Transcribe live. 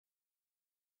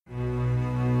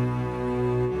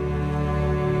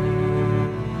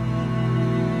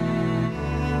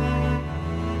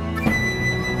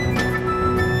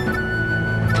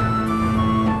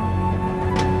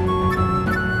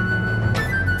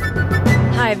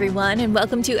Hi, everyone, and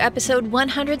welcome to episode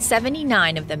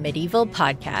 179 of the Medieval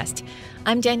Podcast.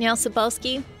 I'm Danièle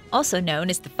Cebulski, also known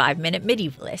as the 5-Minute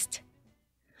Medievalist.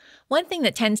 One thing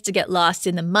that tends to get lost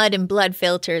in the mud and blood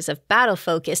filters of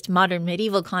battle-focused modern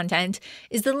medieval content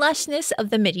is the lushness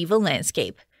of the medieval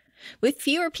landscape. With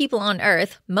fewer people on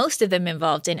Earth, most of them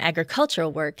involved in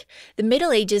agricultural work, the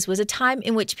Middle Ages was a time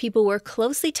in which people were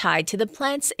closely tied to the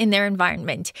plants in their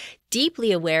environment,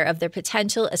 deeply aware of their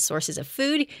potential as sources of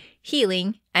food,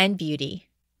 healing, and beauty.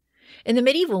 In the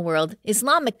medieval world,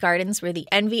 Islamic gardens were the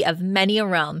envy of many a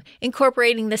realm,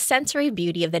 incorporating the sensory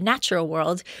beauty of the natural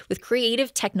world with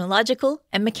creative technological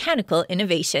and mechanical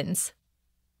innovations.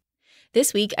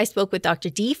 This week, I spoke with Dr.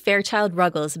 D. Fairchild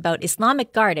Ruggles about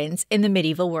Islamic gardens in the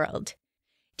medieval world.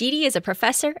 Dee is a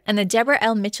professor and the Deborah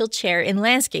L. Mitchell Chair in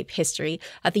Landscape History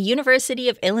at the University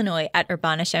of Illinois at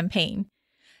Urbana-Champaign.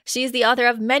 She is the author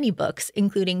of many books,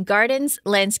 including Gardens,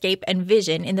 Landscape, and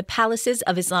Vision in the Palaces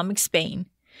of Islamic Spain,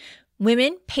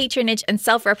 Women, Patronage, and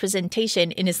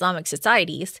Self-Representation in Islamic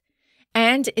Societies,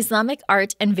 and Islamic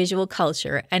Art and Visual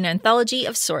Culture, an anthology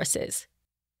of sources.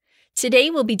 Today,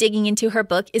 we'll be digging into her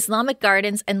book, Islamic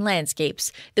Gardens and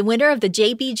Landscapes, the winner of the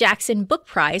J.B. Jackson Book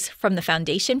Prize from the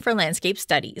Foundation for Landscape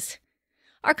Studies.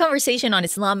 Our conversation on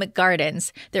Islamic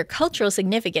gardens, their cultural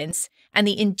significance, and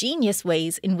the ingenious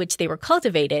ways in which they were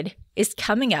cultivated is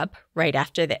coming up right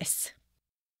after this.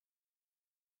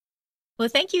 Well,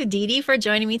 thank you, Dee, for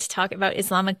joining me to talk about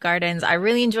Islamic gardens. I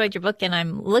really enjoyed your book, and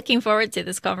I'm looking forward to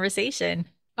this conversation.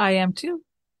 I am too.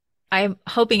 I'm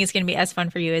hoping it's going to be as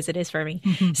fun for you as it is for me.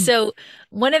 So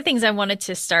one of the things I wanted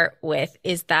to start with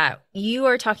is that you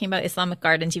are talking about Islamic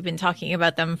gardens. You've been talking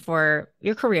about them for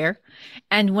your career.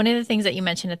 And one of the things that you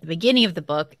mentioned at the beginning of the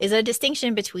book is a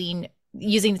distinction between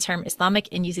using the term Islamic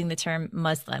and using the term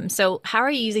Muslim. So how are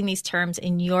you using these terms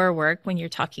in your work when you're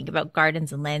talking about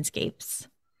gardens and landscapes?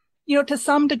 You know, to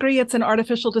some degree, it's an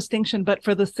artificial distinction, but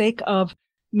for the sake of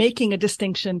making a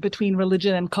distinction between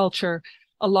religion and culture,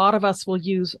 a lot of us will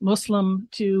use Muslim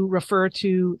to refer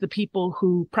to the people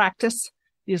who practice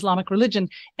the Islamic religion,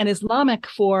 and Islamic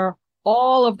for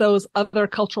all of those other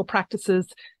cultural practices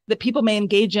that people may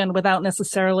engage in without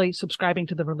necessarily subscribing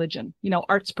to the religion. You know,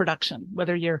 arts production,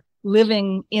 whether you're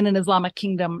living in an Islamic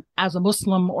kingdom as a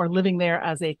Muslim or living there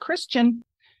as a Christian,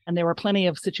 and there were plenty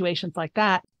of situations like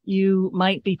that, you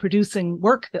might be producing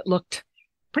work that looked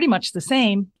pretty much the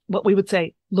same, what we would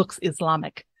say looks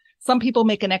Islamic. Some people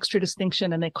make an extra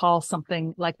distinction and they call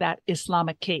something like that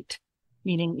Islamicate,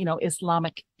 meaning, you know,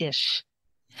 Islamic-ish.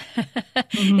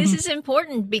 This is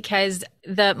important because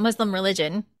the Muslim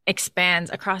religion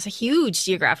expands across a huge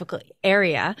geographical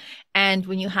area. And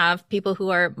when you have people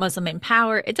who are Muslim in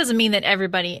power, it doesn't mean that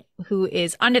everybody who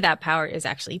is under that power is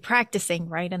actually practicing,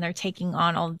 right? And they're taking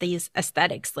on all these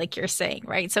aesthetics, like you're saying,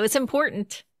 right? So it's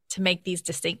important to make these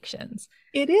distinctions.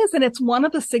 It is, and it's one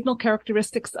of the signal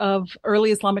characteristics of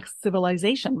early Islamic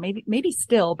civilization, maybe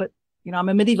still, but, you know, I'm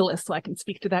a medievalist, so I can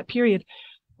speak to that period,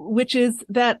 which is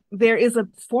that there is a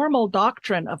formal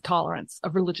doctrine of tolerance,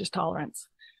 of religious tolerance.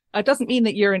 It doesn't mean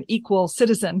that you're an equal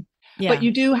citizen, but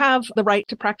you do have the right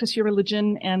to practice your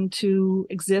religion and to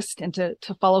exist and to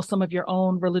follow some of your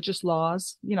own religious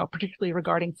laws, you know, particularly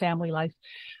regarding family life.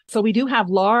 So we do have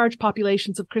large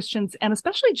populations of Christians and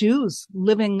especially Jews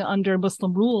living under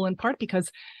Muslim rule, in part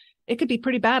because it could be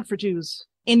pretty bad for Jews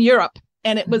in Europe.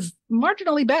 And it was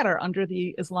marginally better under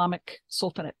the Islamic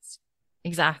sultanates.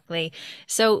 Exactly.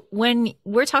 So when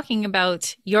we're talking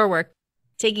about your work,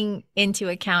 taking into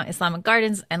account Islamic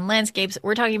gardens and landscapes,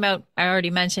 we're talking about, I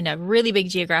already mentioned, a really big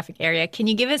geographic area. Can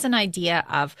you give us an idea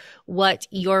of what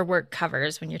your work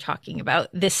covers when you're talking about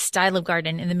this style of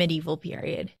garden in the medieval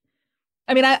period?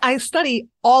 I mean, I study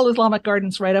all Islamic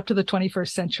gardens right up to the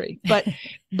 21st century,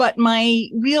 but my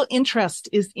real interest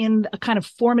is in a kind of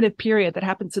formative period that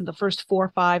happens in the first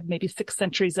 4, 5, maybe 6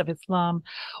 centuries of Islam,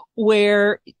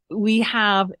 where we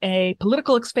have a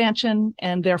political expansion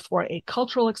and therefore a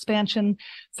cultural expansion,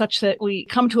 such that we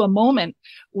come to a moment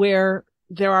where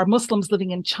there are Muslims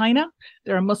living in China,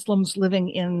 there are Muslims living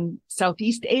in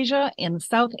Southeast Asia, in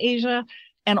South Asia,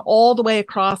 and all the way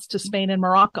across to Spain and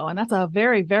Morocco. And that's a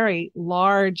very, very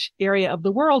large area of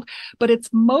the world, but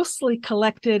it's mostly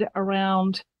collected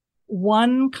around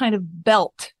one kind of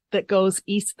belt that goes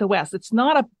east to west. It's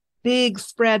not a big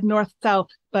spread north-south,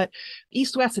 but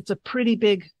east-west, it's a pretty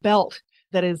big belt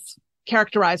that is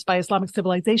characterized by Islamic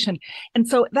civilization. And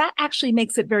so that actually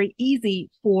makes it very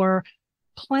easy for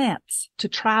plants to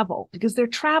travel because they're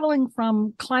traveling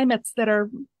from climates that are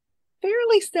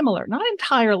fairly similar, not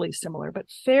entirely similar, but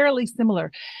fairly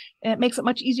similar. And it makes it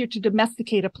much easier to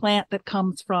domesticate a plant that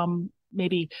comes from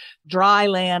maybe dry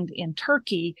land in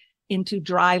Turkey into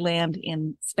dry land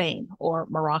in Spain or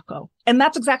Morocco. And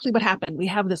that's exactly what happened. We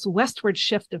have this westward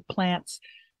shift of plants.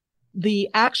 The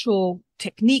actual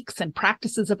techniques and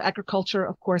practices of agriculture,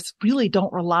 of course, really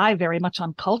don't rely very much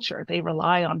on culture. They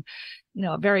rely on,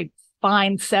 a very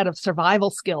fine set of survival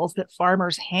skills that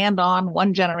farmers hand on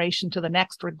one generation to the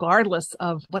next, regardless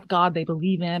of what God they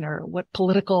believe in or what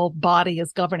political body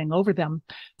is governing over them.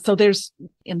 So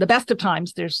in the best of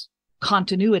times, there's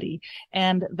continuity.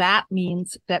 And that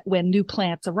means that when new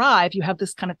plants arrive, you have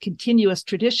this kind of continuous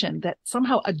tradition that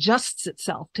somehow adjusts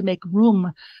itself to make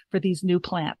room for these new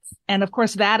plants. And of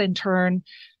course, that in turn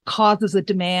causes a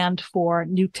demand for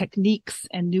new techniques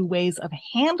and new ways of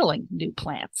handling new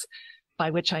plants, by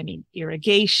which I mean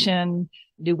irrigation,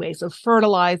 new ways of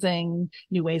fertilizing,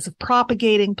 new ways of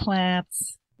propagating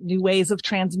plants, new ways of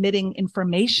transmitting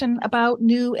information about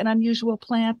new and unusual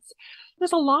plants.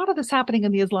 There's a lot of this happening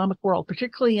in the Islamic world,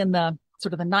 particularly in the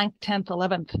sort of the 9th, 10th,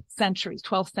 11th centuries,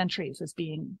 12th centuries as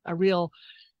being a real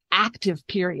active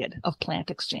period of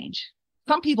plant exchange.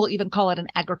 Some people even call it an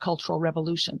agricultural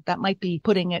revolution. That might be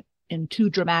putting it in too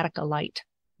dramatic a light,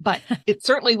 but it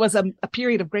certainly was a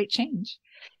period of great change.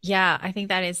 Yeah, I think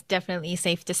that is definitely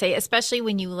safe to say, especially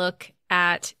when you look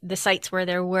at the sites where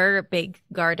there were big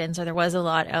gardens or there was a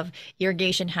lot of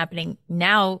irrigation happening.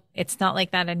 Now it's not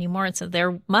like that anymore. So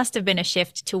there must have been a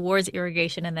shift towards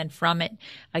irrigation and then from it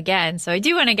again. So I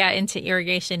do want to get into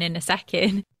irrigation in a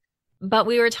second. But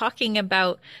we were talking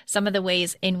about some of the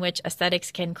ways in which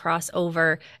aesthetics can cross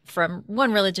over from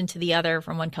one religion to the other,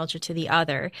 from one culture to the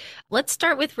other. Let's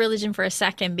start with religion for a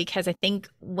second, because I think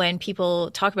when people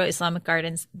talk about Islamic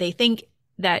gardens, they think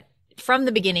that from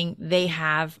the beginning, they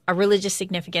have a religious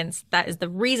significance. That is the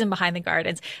reason behind the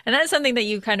gardens. And that's something that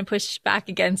you kind of push back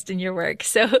against in your work.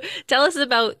 So tell us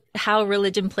about how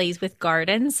religion plays with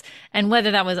gardens and whether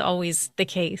that was always the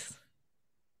case.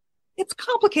 It's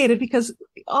complicated because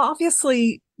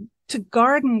obviously to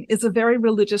garden is a very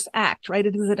religious act, right?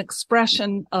 It is an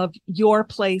expression of your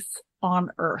place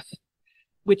on earth,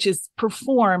 which is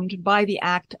performed by the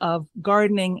act of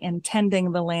gardening and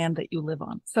tending the land that you live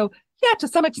on. So yeah, to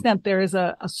some extent, there is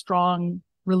a strong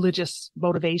religious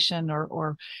motivation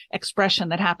or expression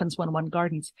that happens when one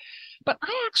gardens. But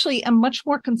I actually am much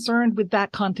more concerned with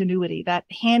that continuity, that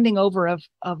handing over of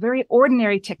a very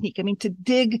ordinary technique. I mean, to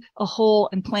dig a hole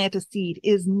and plant a seed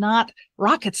is not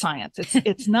rocket science.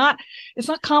 It's not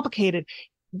complicated,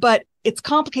 but it's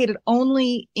complicated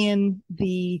only in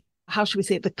the, how should we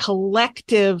say it, the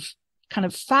collective kind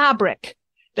of fabric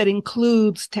that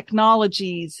includes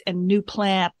technologies and new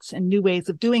plants and new ways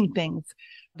of doing things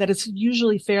that is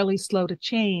usually fairly slow to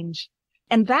change.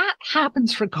 And that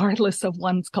happens regardless of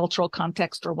one's cultural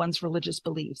context or one's religious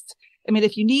beliefs. I mean,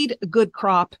 if you need a good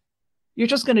crop, you're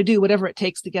just going to do whatever it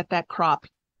takes to get that crop.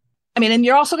 I mean, and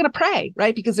you're also going to pray,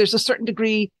 right? Because there's a certain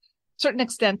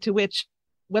extent to which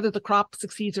whether the crop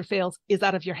succeeds or fails is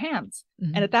out of your hands.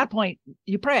 Mm-hmm. And at that point,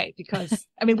 you pray because,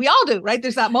 I mean, we all do, right?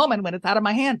 There's that moment when it's out of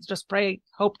my hands, just pray,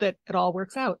 hope that it all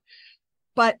works out.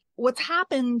 But what's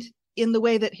happened in the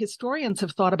way that historians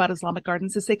have thought about Islamic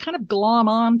gardens is they kind of glom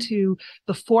on to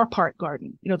the 4-part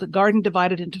garden, the garden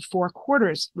divided into 4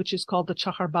 quarters, which is called the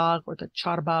chaharbagh or the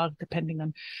charbagh, depending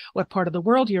on what part of the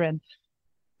world you're in.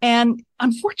 And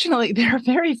unfortunately, there are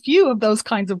very few of those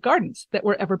kinds of gardens that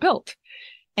were ever built.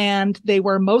 And they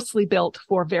were mostly built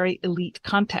for very elite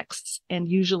contexts and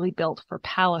usually built for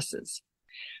palaces.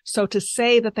 So to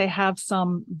say that they have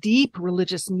some deep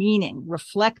religious meaning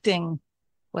reflecting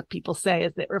what people say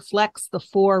is that it reflects the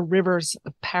 4 rivers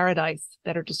of paradise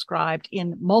that are described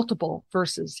in multiple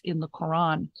verses in the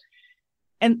Quran.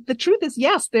 And the truth is,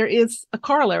 yes, there is a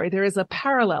corollary. There is a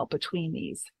parallel between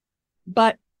these,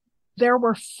 but there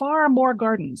were far more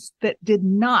gardens that did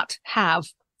not have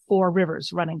 4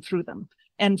 rivers running through them,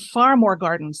 and far more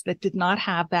gardens that did not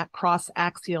have that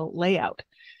cross-axial layout.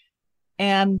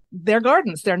 And they're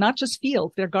gardens. They're not just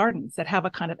fields. They're gardens that have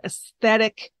a kind of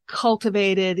aesthetic,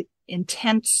 cultivated,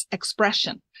 intense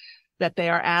expression that they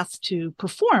are asked to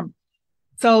perform.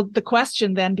 So the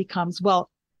question then becomes, well,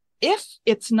 if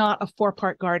it's not a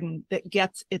 4-part garden that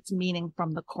gets its meaning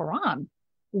from the Quran,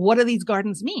 what do these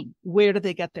gardens mean? Where do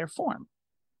they get their form?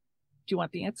 Do you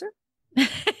want the answer?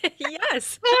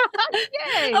 Yes.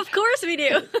 Yay. Of course we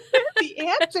do.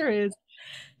 The answer is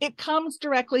it comes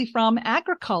directly from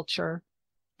agriculture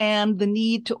and the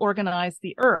need to organize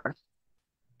the earth.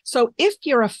 So if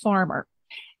you're a farmer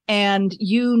and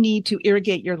you need to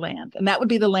irrigate your land, and that would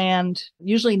be the land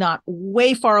usually not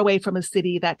way far away from a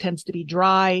city, that tends to be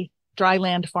dry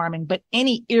land farming, but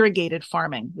any irrigated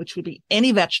farming, which would be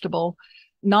any vegetable,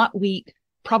 not wheat,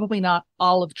 Probably not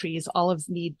olive trees. Olives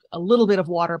need a little bit of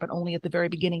water, but only at the very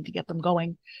beginning to get them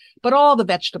going. But all the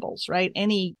vegetables, right?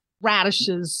 Any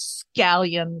radishes,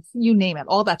 scallions, you name it,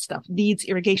 all that stuff needs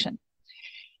irrigation.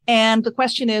 And the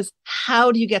question is,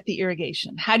 how do you get the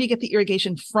irrigation? How do you get the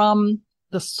irrigation from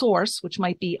the source, which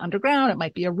might be underground? It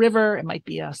might be a river. It might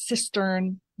be a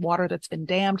cistern, water that's been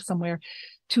dammed somewhere,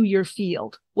 to your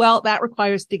field. Well, that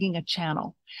requires digging a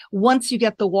channel. Once you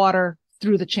get the water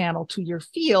through the channel to your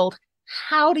field,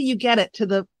 how do you get it to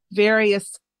the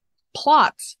various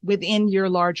plots within your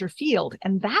larger field?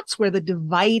 And that's where the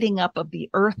dividing up of the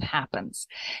earth happens.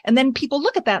 And then people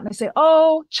look at that and they say,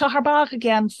 oh, Chaharbagh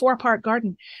again, 4-part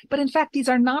garden. But in fact, these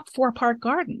are not 4-part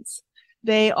gardens.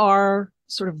 They are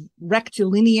sort of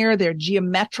rectilinear. They're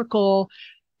geometrical,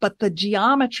 but the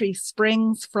geometry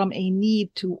springs from a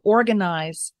need to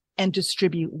organize and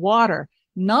distribute water,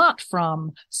 not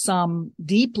from some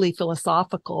deeply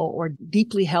philosophical or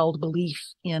deeply held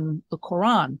belief in the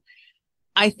Quran.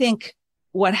 I think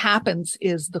what happens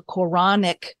is the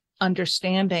Quranic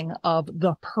understanding of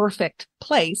the perfect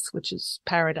place, which is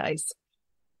paradise,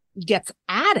 gets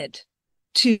added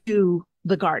to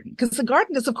the garden. Because the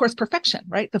garden is, of course, perfection,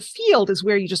 right? The field is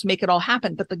where you just make it all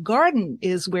happen, but the garden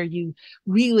is where you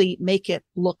really make it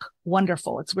look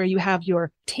wonderful. It's where you have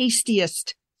your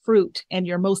tastiest fruit and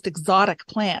your most exotic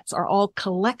plants are all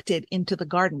collected into the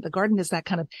garden. The garden is that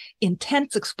kind of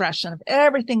intense expression of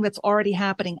everything that's already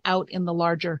happening out in the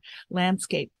larger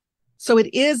landscape. So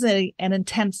it is an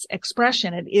intense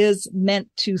expression. It is meant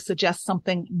to suggest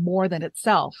something more than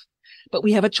itself. But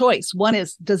we have a choice. One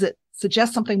is, does it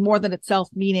suggest something more than itself,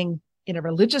 meaning in a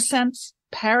religious sense,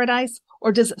 paradise,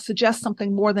 or does it suggest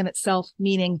something more than itself,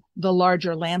 meaning the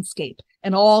larger landscape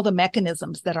and all the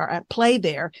mechanisms that are at play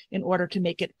there in order to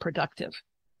make it productive?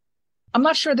 I'm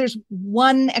not sure there's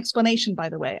one explanation, by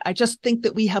the way. I just think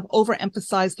that we have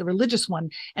overemphasized the religious one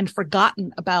and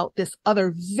forgotten about this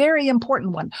other very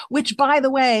important one, which, by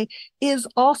the way, is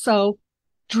also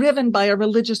driven by a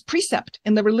religious precept.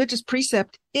 And the religious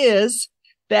precept is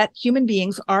that human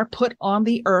beings are put on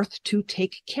the earth to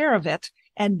take care of it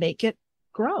and make it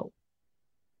grow.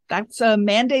 That's a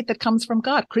mandate that comes from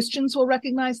God. Christians will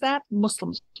recognize that.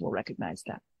 Muslims will recognize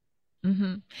that.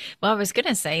 Mm-hmm. Well, I was going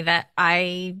to say that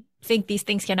I think these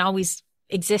things can always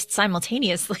exist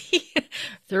simultaneously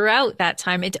throughout that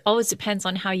time. It always depends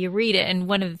on how you read it. And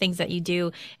one of the things that you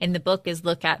do in the book is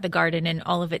look at the garden and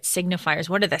all of its signifiers.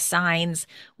 What are the signs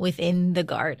within the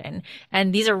garden?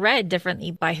 And these are read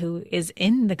differently by who is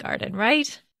in the garden,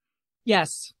 right?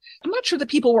 Yes. I'm not sure that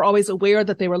people were always aware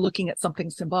that they were looking at something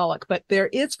symbolic, but there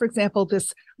is, for example,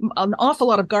 an awful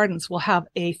lot of gardens will have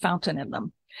a fountain in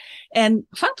them. And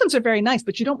fountains are very nice,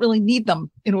 but you don't really need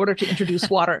them in order to introduce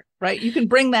water, right? You can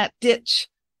bring that ditch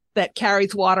that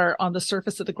carries water on the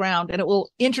surface of the ground and it will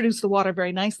introduce the water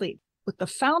very nicely. What the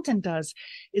fountain does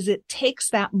is it takes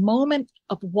that moment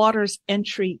of water's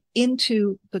entry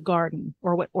into the garden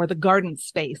or the garden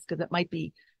space, because it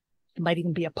might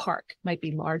even be a park, it might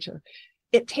be larger.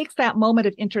 It takes that moment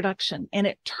of introduction and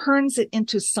it turns it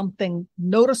into something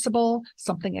noticeable,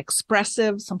 something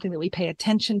expressive, something that we pay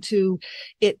attention to.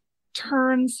 It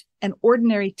turns an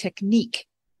ordinary technique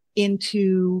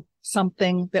into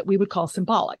something that we would call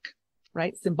symbolic,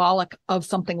 right? Symbolic of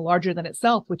something larger than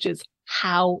itself, which is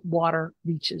how water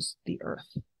reaches the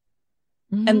earth.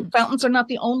 Mm-hmm. And fountains are not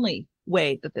the only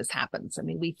way that this happens. I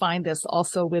mean, we find this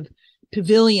also with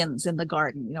pavilions in the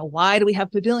garden. You know, why do we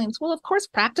have pavilions? Well, of course,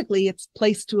 practically it's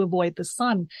placed to avoid the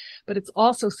sun, but it's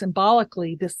also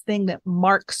symbolically this thing that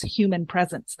marks human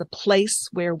presence, the place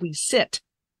where we sit.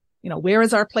 You know, where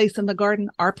is our place in the garden?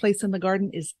 Our place in the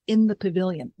garden is in the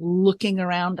pavilion, looking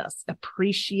around us,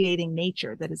 appreciating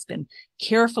nature that has been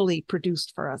carefully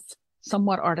produced for us,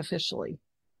 somewhat artificially.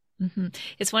 Mm-hmm.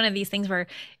 It's one of these things where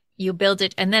you build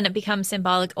it and then it becomes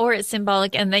symbolic, or it's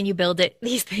symbolic and then you build it.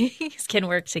 These things can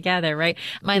work together, right?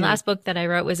 My last book that I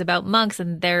wrote was about monks,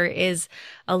 and there is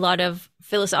a lot of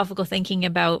philosophical thinking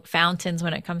about fountains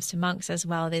when it comes to monks as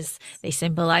well. They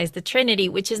symbolize the Trinity,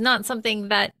 which is not something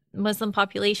that Muslim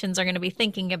populations are going to be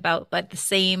thinking about, but the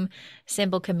same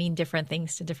symbol can mean different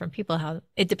things to different people.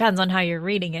 It depends on how you're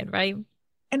reading it, right?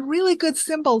 And really good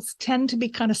symbols tend to be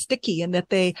kind of sticky in that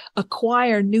they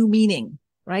acquire new meaning.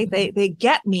 Right? They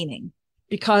get meaning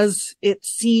because it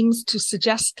seems to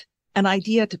suggest an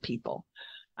idea to people.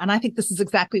 And I think this is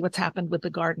exactly what's happened with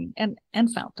the garden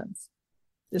and fountains.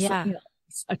 This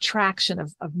attraction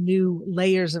of new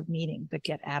layers of meaning that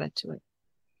get added to it.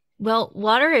 Well,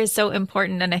 water is so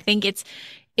important. And I think it's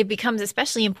it becomes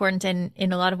especially important and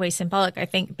in a lot of ways symbolic, I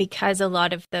think, because a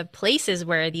lot of the places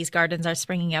where these gardens are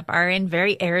springing up are in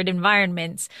very arid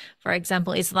environments. For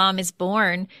example, Islam is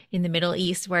born in the Middle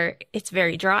East where it's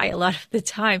very dry a lot of the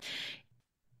time.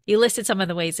 You listed some of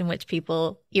the ways in which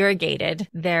people irrigated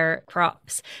their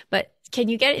crops, but can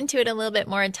you get into it a little bit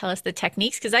more and tell us the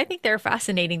techniques? Because I think they're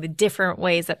fascinating, the different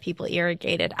ways that people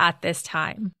irrigated at this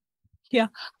time. Yeah,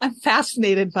 I'm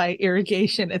fascinated by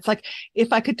irrigation. It's like,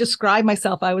 if I could describe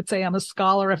myself, I would say I'm a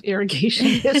scholar of irrigation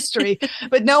history,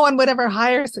 but no one would ever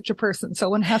hire such a person. So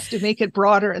one has to make it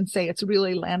broader and say it's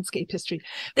really landscape history.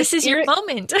 This is your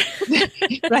moment.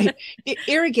 Right.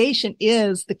 Irrigation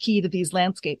is the key to these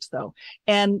landscapes, though.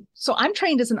 And so I'm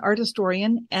trained as an art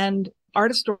historian, and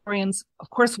art historians, of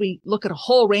course, we look at a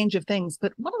whole range of things,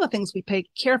 but one of the things we pay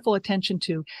careful attention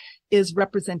to is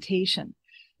representation.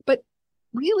 But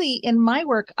really, in my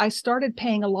work, I started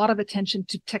paying a lot of attention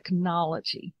to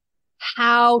technology,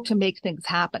 how to make things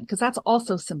happen, because that's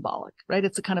also symbolic, right?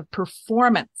 It's a kind of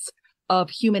performance of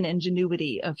human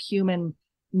ingenuity, of human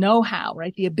know-how,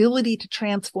 right? The ability to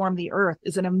transform the earth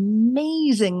is an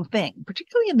amazing thing,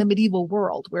 particularly in the medieval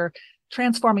world, where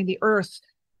transforming the earth,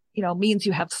 means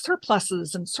you have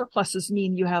surpluses, and surpluses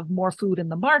mean you have more food in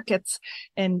the markets,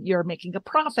 and you're making a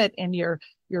profit, and you're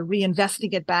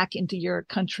reinvesting it back into your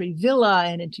country villa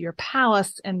and into your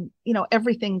palace. And,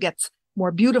 everything gets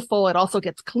more beautiful. It also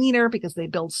gets cleaner because they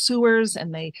build sewers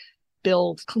and they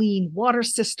build clean water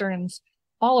cisterns.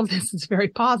 All of this is very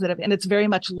positive, and it's very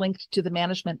much linked to the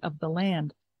management of the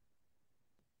land.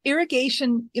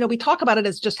 Irrigation, we talk about it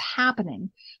as just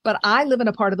happening, but I live in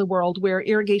a part of the world where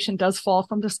irrigation does fall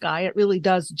from the sky. It really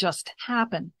does just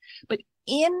happen. But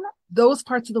in those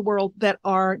parts of the world that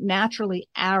are naturally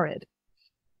arid,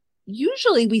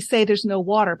 usually we say there's no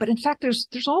water, but in fact, there's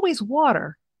always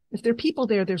water. If there are people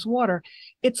there, there's water.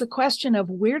 It's a question of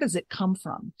where does it come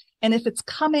from? And if it's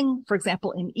coming, for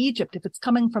example, in Egypt, if it's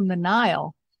coming from the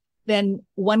Nile, then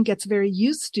one gets very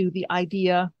used to the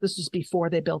idea, this was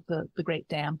before they built the Great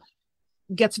Dam,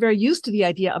 gets very used to the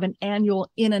idea of an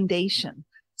annual inundation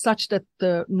such that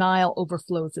the Nile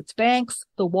overflows its banks.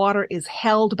 The water is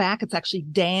held back. It's actually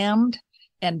dammed,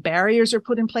 and barriers are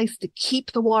put in place to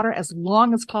keep the water as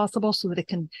long as possible so that it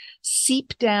can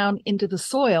seep down into the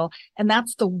soil. And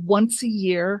that's the once a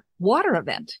year water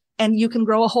event. And you can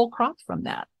grow a whole crop from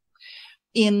that.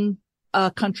 In a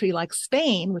country like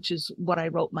Spain, which is what I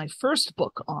wrote my first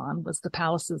book on, was the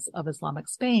palaces of Islamic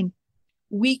Spain,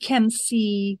 we can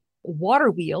see water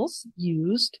wheels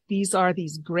used. These are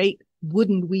these great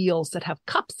wooden wheels that have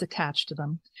cups attached to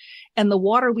them. And the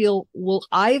water wheel will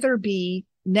either be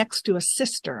next to a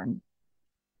cistern,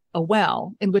 a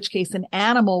well, in which case an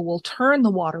animal will turn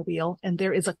the water wheel, and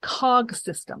there is a cog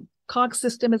system. Cog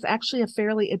system is actually a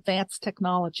fairly advanced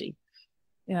technology.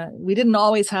 We didn't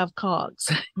always have cogs,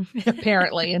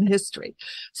 apparently, in history.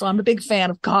 So I'm a big fan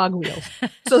of cog wheels.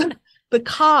 So the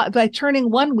cog, by turning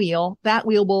one wheel, that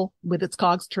wheel will, with its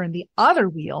cogs, turn the other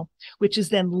wheel, which is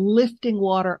then lifting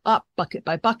water up bucket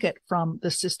by bucket from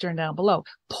the cistern down below,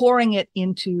 pouring it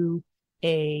into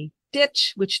a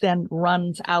ditch, which then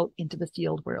runs out into the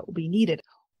field where it will be needed.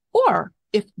 Or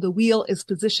if the wheel is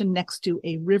positioned next to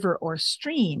a river or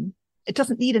stream, it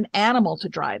doesn't need an animal to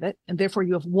drive it, and therefore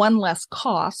you have one less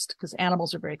cost because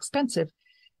animals are very expensive.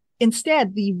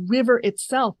 Instead, the river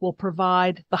itself will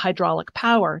provide the hydraulic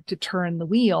power to turn the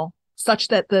wheel such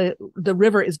that the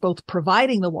river is both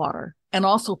providing the water and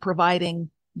also providing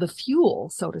the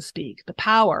fuel, so to speak, the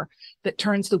power that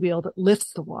turns the wheel that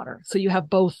lifts the water. So you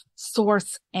have both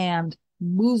source and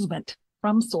movement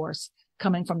from source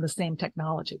coming from the same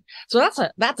technology. So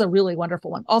that's a really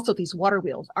wonderful one. Also, these water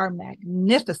wheels are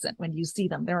magnificent when you see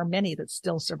them. There are many that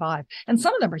still survive, and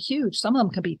some of them are huge. Some of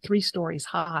them can be 3 stories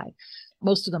high.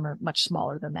 Most of them are much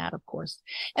smaller than that, of course.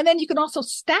 And then you can also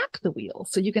stack the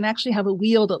wheels. So you can actually have a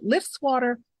wheel that lifts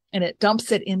water and it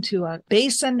dumps it into a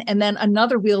basin, and then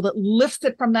another wheel that lifts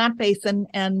it from that basin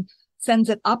and sends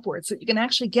it upwards. So you can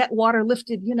actually get water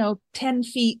lifted, 10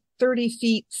 feet, 30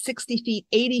 feet, 60 feet,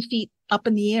 80 feet up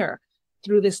in the air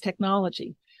through this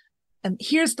technology. And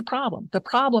here's the problem. The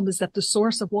problem is that the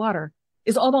source of water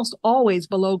is almost always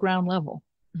below ground level.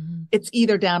 Mm-hmm. It's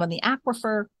either down in the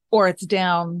aquifer, or it's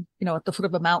down, at the foot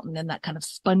of a mountain in that kind of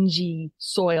spongy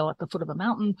soil at the foot of a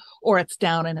mountain, or it's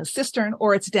down in a cistern,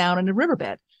 or it's down in a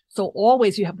riverbed. So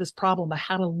always you have this problem of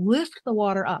how to lift the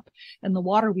water up. And the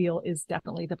water wheel is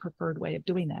definitely the preferred way of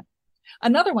doing that.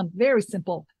 Another one, very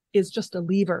simple, is just a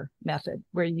lever method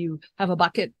where you have a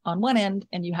bucket on one end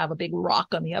and you have a big rock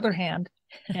on the other hand.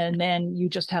 And then you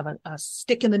just have a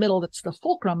stick in the middle that's the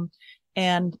fulcrum.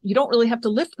 And you don't really have to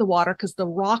lift the water because the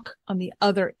rock on the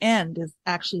other end is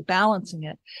actually balancing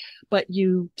it. But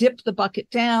you dip the bucket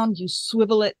down, you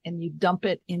swivel it, and you dump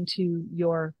it into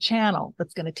your channel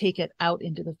that's going to take it out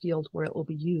into the field where it will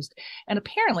be used. And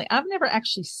apparently, I've never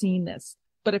actually seen this,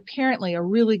 but apparently a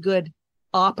really good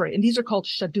operator, and these are called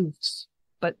shadoufs,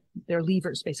 but they're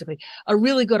levers basically. A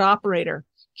really good operator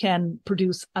can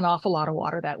produce an awful lot of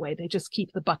water that way. They just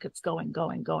keep the buckets going.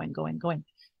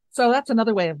 So that's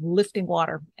another way of lifting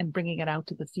water and bringing it out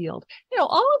to the field.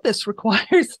 All of this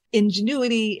requires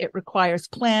ingenuity. It requires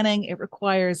planning. It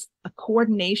requires a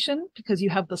coordination because you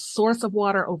have the source of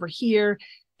water over here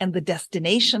and the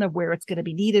destination of where it's going to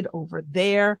be needed over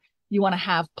there. You want to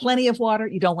have plenty of water.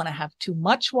 You don't want to have too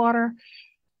much water.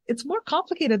 It's more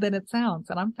complicated than it sounds,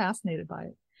 and I'm fascinated by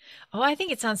it. Oh, I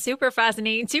think it sounds super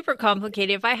fascinating, super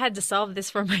complicated. If I had to solve this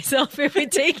for myself, it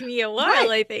would take me a while, right.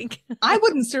 I think. I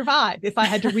wouldn't survive if I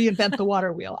had to reinvent the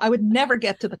water wheel. I would never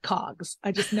get to the cogs.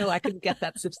 I just know I couldn't get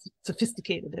that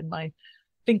sophisticated in my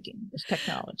thinking of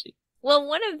technology. Well,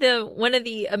 one of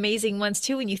the amazing ones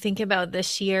too, when you think about the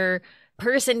sheer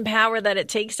person power that it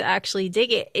takes to actually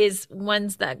dig it, is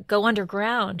ones that go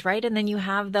underground, right? And then you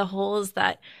have the holes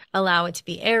that allow it to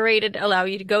be aerated, allow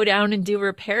you to go down and do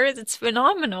repairs. It's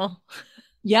phenomenal.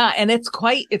 Yeah. And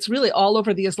it's really all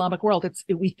over the Islamic world.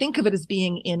 We think of it as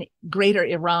being in greater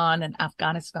Iran and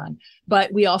Afghanistan,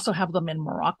 but we also have them in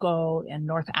Morocco and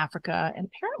North Africa. And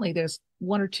apparently there's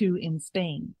one or two in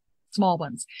Spain, small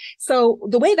ones. So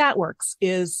the way that works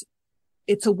is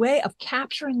it's a way of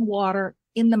capturing water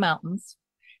in the mountains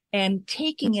and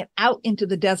taking it out into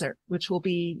the desert, which will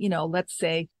be, let's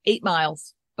say 8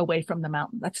 miles away from the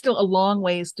mountain. That's still a long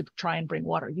ways to try and bring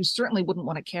water. You certainly wouldn't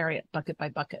want to carry it bucket by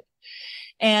bucket.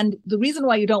 And the reason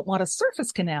why you don't want a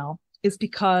surface canal is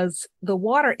because the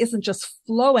water isn't just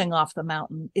flowing off the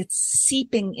mountain. It's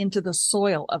seeping into the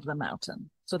soil of the mountain.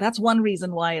 So that's one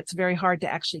reason why it's very hard to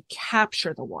actually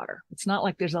capture the water. It's not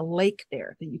like there's a lake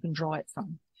there that you can draw it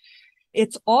from.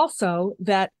 It's also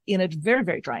that in a very,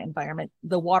 very dry environment,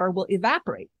 the water will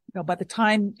evaporate. By the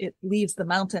time it leaves the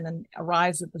mountain and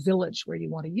arrives at the village where you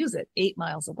want to use it, 8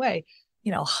 miles away,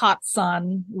 hot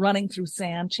sun running through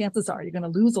sand, chances are you're going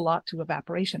to lose a lot to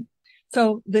evaporation.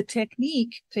 So the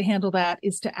technique to handle that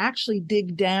is to actually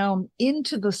dig down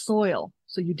into the soil.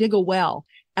 So you dig a well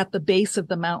at the base of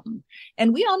the mountain.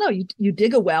 And we all know you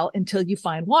dig a well until you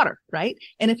find water, right?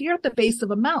 And if you're at the base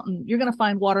of a mountain, you're going to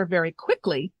find water very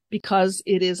quickly because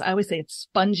it is, I always say it's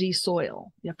spongy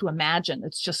soil. You have to imagine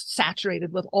it's just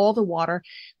saturated with all the water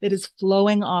that is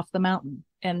flowing off the mountain.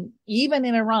 And even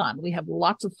in Iran, we have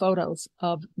lots of photos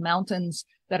of mountains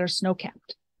that are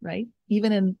snow-capped, right?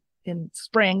 Even in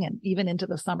spring and even into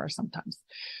the summer sometimes.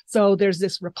 So there's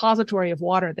this repository of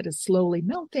water that is slowly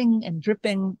melting and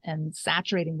dripping and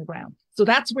saturating the ground. So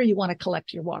that's where you want to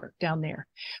collect your water, down there.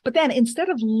 But then instead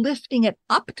of lifting it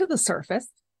up to the surface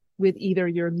with either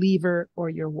your lever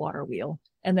or your water wheel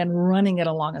and then running it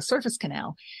along a surface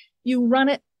canal, you run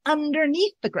it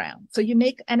underneath the ground. So you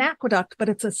make an aqueduct, but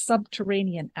it's a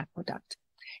subterranean aqueduct.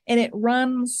 And it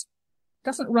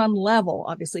doesn't run level,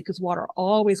 obviously, because water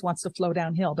always wants to flow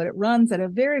downhill, but it runs at a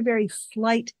very, very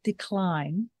slight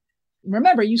decline.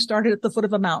 Remember, you started at the foot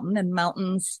of a mountain, and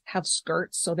mountains have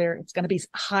skirts, so it's going to be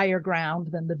higher ground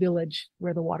than the village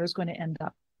where the water is going to end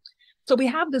up. So we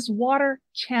have this water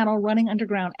channel running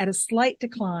underground at a slight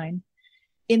decline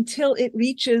until it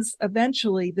reaches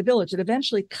eventually the village. It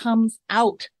eventually comes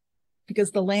out because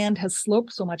the land has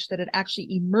sloped so much that it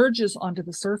actually emerges onto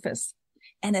the surface.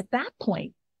 And at that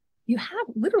point, you have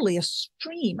literally a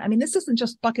stream. I mean, this isn't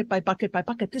just bucket by bucket by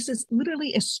bucket. This is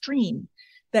literally a stream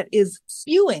that is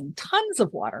spewing tons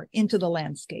of water into the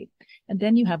landscape. And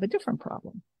then you have a different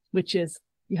problem, which is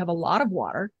you have a lot of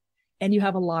water and you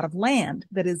have a lot of land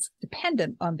that is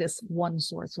dependent on this one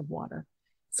source of water.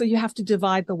 So you have to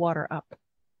divide the water up.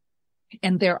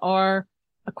 And there are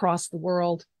across the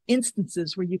world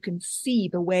instances where you can see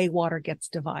the way water gets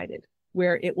divided,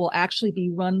 where it will actually be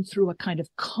run through a kind of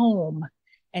comb.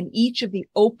 And each of the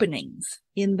openings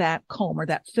in that comb or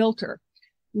that filter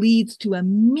leads to a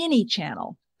mini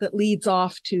channel that leads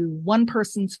off to one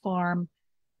person's farm.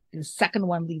 The second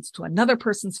one leads to another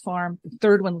person's farm. The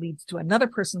third one leads to another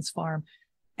person's farm,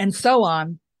 and so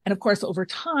on. And of course, over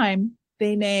time,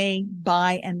 they may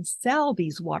buy and sell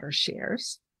these water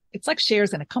shares. It's like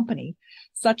shares in a company,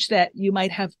 such that you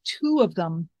might have two of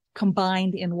them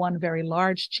combined in one very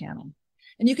large channel.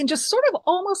 And you can just sort of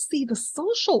almost see the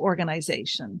social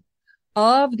organization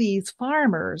of these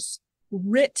farmers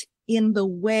writ in the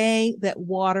way that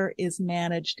water is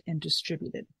managed and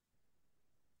distributed.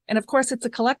 And of course, it's a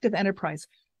collective enterprise.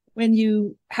 When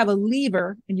you have a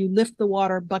lever and you lift the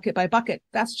water bucket by bucket,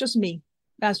 that's just me.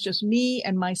 That's just me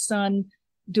and my son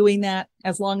doing that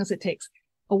as long as it takes.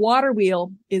 A water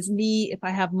wheel is me if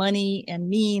I have money and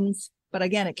means, but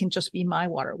again, it can just be my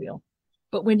water wheel.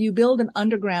 But when you build an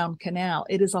underground canal,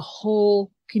 it is a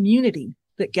whole community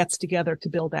that gets together to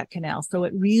build that canal. So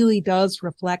it really does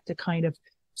reflect a kind of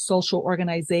social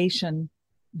organization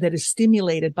that is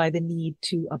stimulated by the need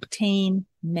to obtain,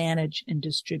 manage, and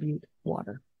distribute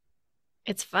water.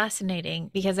 It's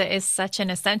fascinating because it is such an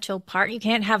essential part. You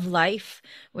can't have life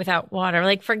without water.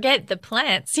 Like, forget the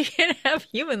plants. You can't have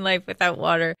human life without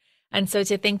water. And so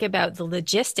to think about the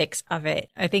logistics of it,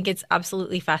 I think it's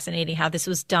absolutely fascinating how this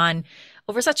was done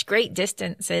over such great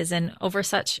distances and over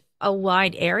such a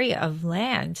wide area of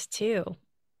land too.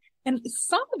 And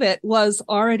some of it was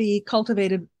already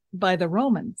cultivated by the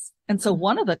Romans. And so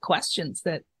one of the questions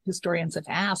that historians have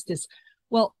asked is,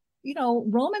 well,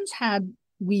 Romans had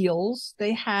wheels,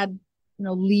 they had,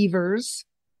 levers,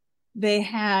 they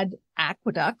had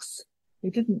aqueducts. They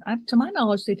didn't, to my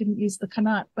knowledge, they didn't use the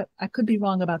qanat, but I could be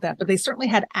wrong about that. But they certainly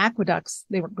had aqueducts.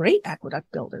 They were great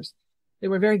aqueduct builders. They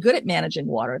were very good at managing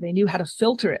water. They knew how to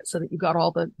filter it so that you got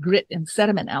all the grit and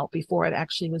sediment out before it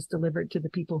actually was delivered to the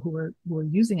people who were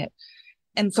using it.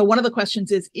 And so one of the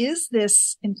questions is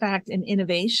this, in fact, an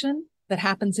innovation that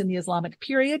happens in the Islamic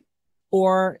period?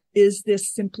 Or is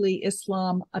this simply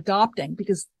Islam adopting?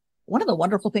 Because one of the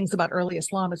wonderful things about early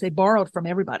Islam is they borrowed from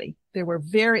everybody. There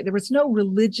was no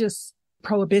religious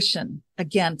prohibition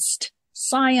against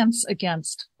science,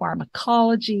 against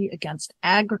pharmacology, against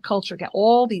agriculture,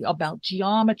 about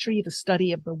geometry, the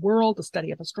study of the world, the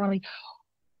study of astronomy.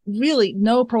 Really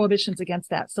no prohibitions against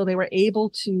that. So they were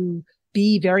able to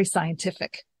be very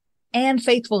scientific and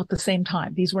faithful at the same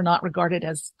time. These were not regarded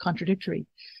as contradictory.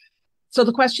 So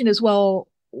the question is, well,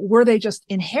 were they just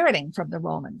inheriting from the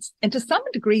Romans? And to some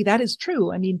degree, that is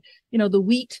true. I mean, the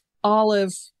wheat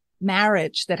olive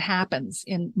marriage that happens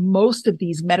in most of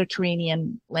these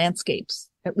Mediterranean landscapes,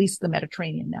 at least the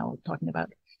Mediterranean now we're talking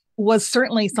about, was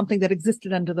certainly something that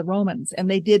existed under the Romans,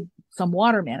 and they did some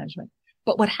water management.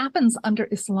 But what happens under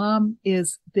Islam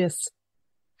is this,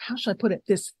 how should I put it,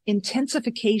 this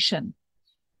intensification.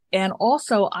 And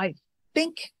also, I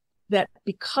think that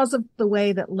because of the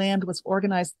way that land was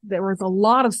organized, there was a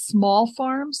lot of small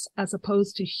farms as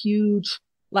opposed to huge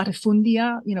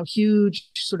latifundia, huge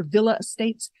sort of villa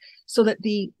estates, so that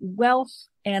the wealth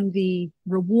and the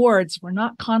rewards were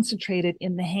not concentrated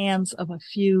in the hands of a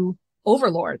few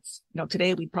overlords.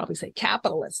 Today we'd probably say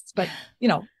capitalists, but,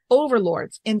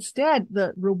 overlords. Instead,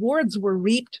 the rewards were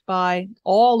reaped by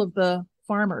all of the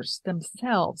farmers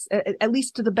themselves, at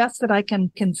least to the best that I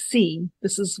can see.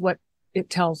 This is what it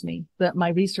tells me, that my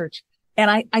research. And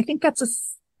I think that's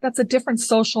a different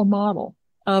social model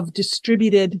of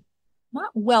distributed,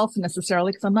 not wealth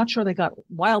necessarily, because I'm not sure they got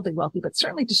wildly wealthy, but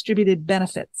certainly distributed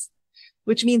benefits,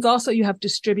 which means also you have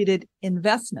distributed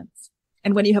investments.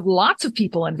 And when you have lots of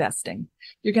people investing,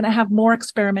 you're going to have more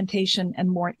experimentation and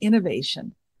more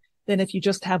innovation than if you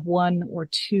just have one or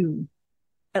two.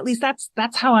 At least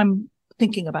that's how I'm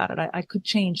thinking about it. I could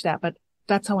change that, but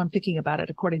that's how I'm thinking about it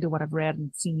according to what I've read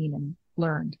and seen and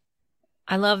learned.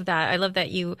 I love that. I love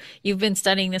that you've been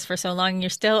studying this for so long and you're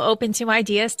still open to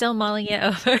ideas, still mulling it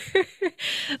over.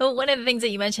 One of the things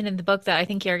that you mentioned in the book that I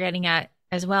think you're getting at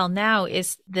as well now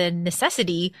is the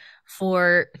necessity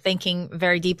for thinking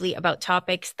very deeply about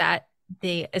topics that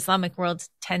the Islamic world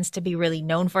tends to be really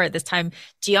known for at this time.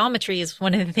 Geometry is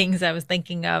one of the things I was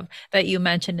thinking of that you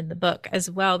mentioned in the book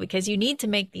as well, because you need to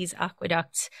make these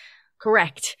aqueducts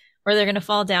correct or they're going to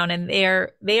fall down, and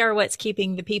they are what's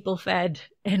keeping the people fed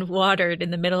and watered in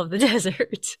the middle of the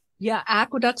desert. Yeah,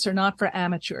 aqueducts are not for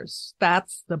amateurs.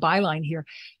 That's the byline here.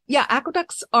 Yeah,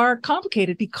 aqueducts are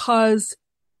complicated because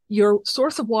your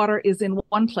source of water is in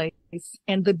one place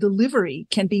and the delivery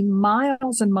can be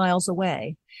miles and miles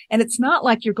away. And it's not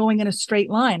like you're going in a straight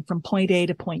line from point A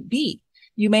to point B.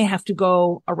 You may have to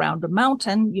go around a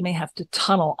mountain. You may have to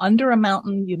tunnel under a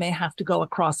mountain. You may have to go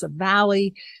across a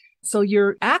valley. So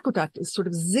your aqueduct is sort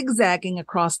of zigzagging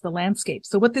across the landscape.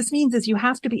 So what this means is you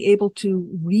have to be able to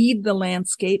read the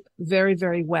landscape very,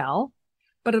 very well.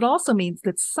 But it also means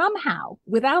that somehow,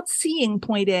 without seeing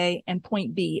point A and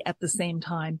point B at the same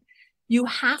time, you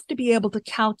have to be able to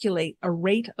calculate a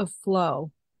rate of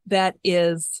flow that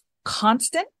is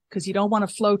constant, because you don't want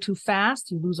to flow too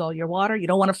fast. You lose all your water. You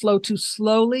don't want to flow too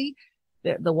slowly.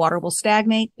 The water will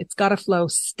stagnate. It's got to flow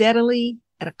steadily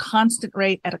at a constant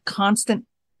rate, at a constant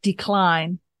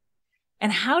decline.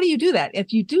 And how do you do that?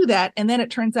 If you do that, and then it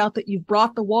turns out that you've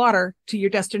brought the water to your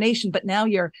destination, but now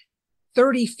you're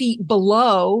 30 feet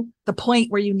below the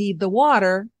point where you need the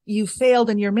water, you failed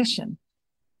in your mission.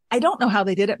 I don't know how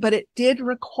they did it, but it did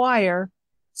require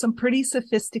some pretty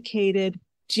sophisticated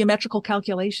geometrical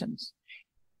calculations.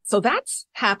 So that's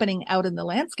happening out in the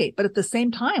landscape. But at the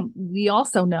same time, we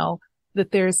also know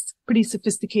that there's pretty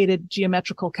sophisticated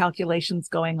geometrical calculations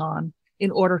going on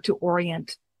in order to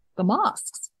orient the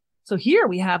mosques. So here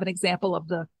we have an example of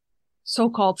the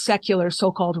so-called secular,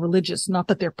 so-called religious, not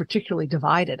that they're particularly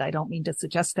divided. I don't mean to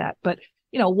suggest that, but,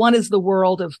 one is the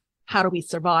world of how do we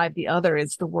survive? The other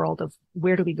is the world of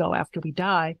where do we go after we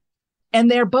die? And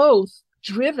they're both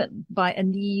driven by a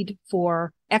need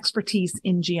for expertise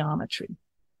in geometry.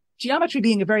 Geometry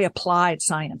being a very applied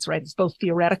science, right? It's both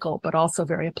theoretical, but also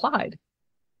very applied.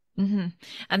 Mm-hmm.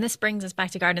 And this brings us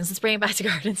back to gardens. Let's bring it back to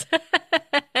gardens.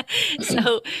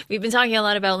 So we've been talking a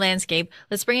lot about landscape.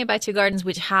 Let's bring it back to gardens,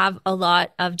 which have a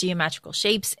lot of geometrical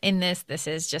shapes in this. This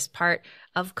is just part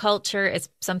of culture. It's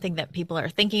something that people are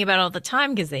thinking about all the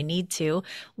time because they need to.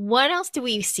 What else do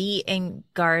we see in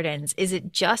gardens? Is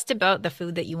it just about the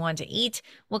food that you want to eat?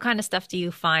 What kind of stuff do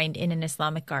you find in an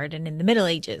Islamic garden in the Middle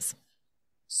Ages?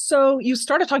 So you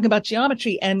started talking about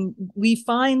geometry, and we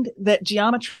find that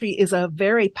geometry is a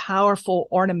very powerful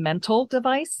ornamental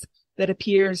device that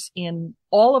appears in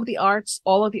all of the arts,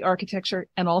 all of the architecture,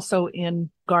 and also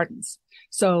in gardens.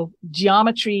 So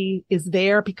geometry is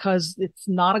there because it's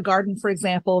not a garden, for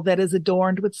example, that is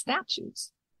adorned with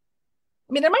statues.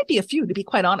 I mean, there might be a few, to be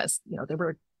quite honest. There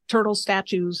were turtle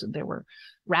statues and there were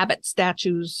rabbit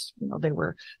statues, there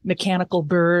were mechanical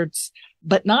birds,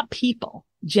 but not people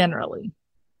generally.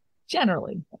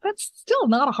 That's still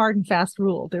not a hard and fast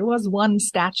rule. There was one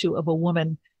statue of a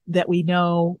woman that we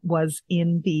know was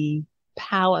in the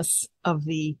palace of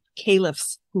the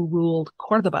caliphs who ruled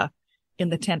Cordoba in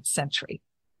the 10th century.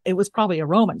 It was probably a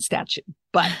Roman statue,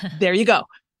 but there you go.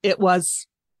 It was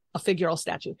a figural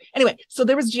statue. Anyway, so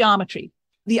there was geometry.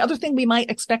 The other thing we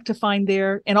might expect to find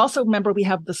there, and also remember, we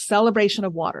have the celebration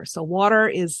of water. So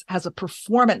water has a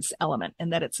performance element in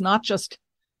that it's not just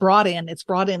it's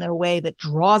brought in a way that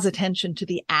draws attention to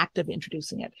the act of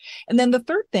introducing it. And then the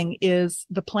third thing is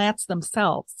the plants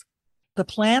themselves. The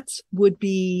plants would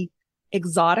be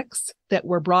exotics that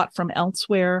were brought from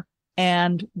elsewhere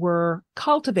and were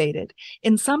cultivated.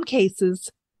 In some cases,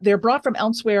 they're brought from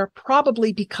elsewhere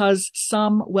probably because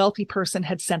some wealthy person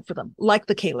had sent for them, like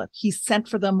the caliph. He sent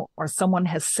for them, or someone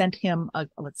has sent him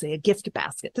let's say a gift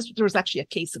basket. There was actually a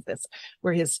case of this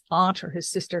where his aunt or his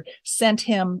sister sent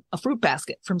him a fruit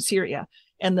basket from Syria,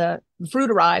 and the fruit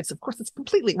arrives. Of course, it's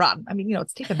completely rotten. I mean,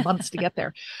 it's taken months to get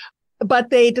there, but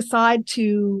they decide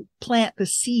to plant the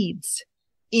seeds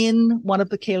in one of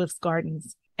the caliph's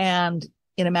gardens, and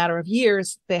in a matter of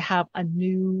years, they have a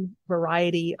new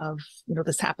variety of,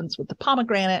 this happens with the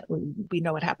pomegranate. We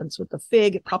know it happens with the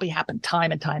fig. It probably happened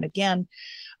time and time again.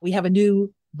 We have a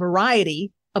new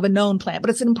variety of a known plant, but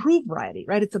it's an improved variety,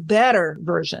 right? It's a better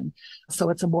version. So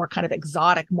it's a more kind of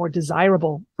exotic, more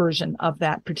desirable version of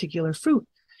that particular fruit.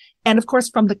 And of course,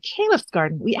 from the caliph's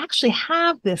garden, we actually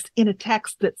have this in a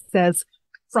text that says,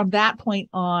 from that point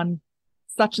on,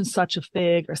 such and such a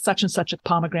fig or such and such a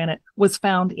pomegranate was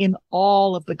found in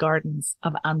all of the gardens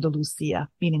of Andalusia,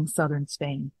 meaning southern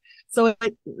Spain. So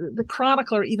the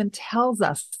chronicler even tells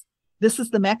us this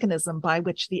is the mechanism by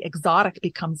which the exotic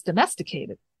becomes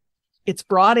domesticated. It's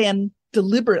brought in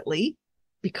deliberately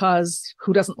because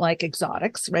who doesn't like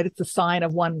exotics, right? It's a sign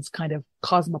of one's kind of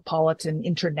cosmopolitan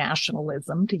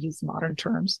internationalism, to use modern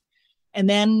terms. And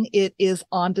then it is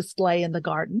on display in the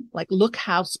garden. Like, look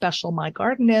how special my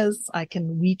garden is. I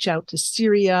can reach out to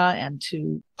Syria and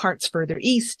to parts further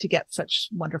east to get such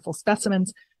wonderful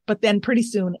specimens. But then pretty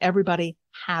soon everybody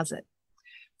has it.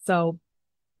 So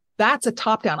that's a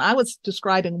top down. I was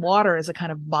describing water as a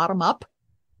kind of bottom up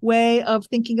way of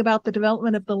thinking about the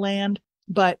development of the land.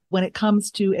 But when it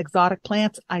comes to exotic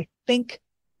plants, I think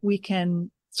we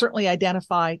can certainly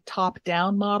identify top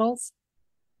down models.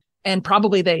 And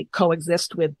probably they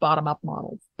coexist with bottom-up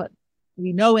models. But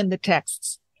we know in the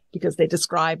texts, because they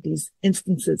describe these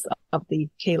instances of the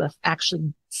caliph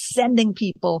actually sending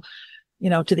people,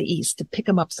 to the east to pick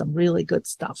them up some really good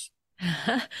stuff.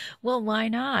 Well, why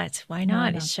not? Why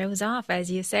not? It shows off, as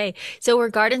you say. So were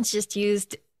gardens just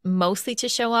used mostly to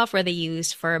show off? Were they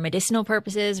used for medicinal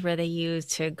purposes? Were they used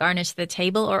to garnish the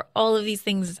table, or all of these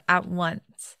things at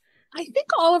once? I think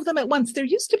all of them at once. There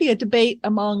used to be a debate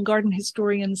among garden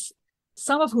historians,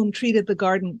 some of whom treated the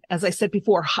garden, as I said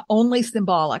before, only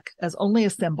symbolic, as only a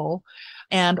symbol,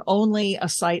 and only a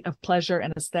site of pleasure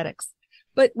and aesthetics.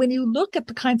 But when you look at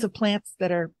the kinds of plants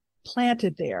that are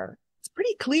planted there, it's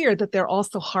pretty clear that they're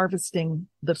also harvesting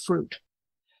the fruit,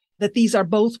 that these are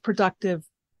both productive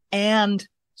and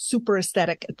super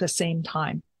aesthetic at the same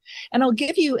time. And I'll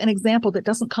give you an example that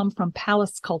doesn't come from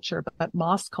palace culture, but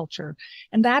mosque culture.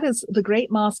 And that is the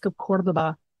great mosque of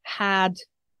Cordoba had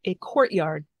a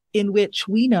courtyard in which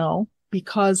we know,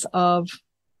 because of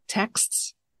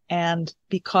texts and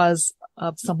because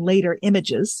of some later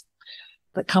images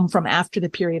that come from after the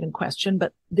period in question,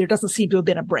 but there doesn't seem to have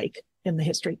been a break in the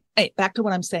history. Hey, back to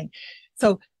what I'm saying.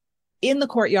 So in the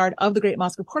courtyard of the Great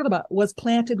Mosque of Cordoba was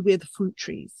planted with fruit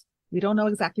trees. We don't know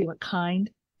exactly what kind.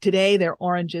 Today they're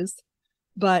oranges,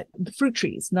 but the fruit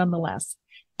trees nonetheless.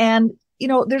 And,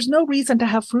 there's no reason to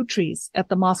have fruit trees at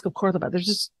the Mosque of Cordoba.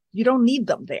 You don't need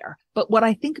them there. But what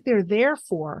I think they're there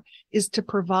for is to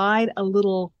provide a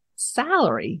little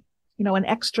salary, an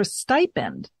extra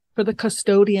stipend for the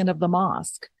custodian of the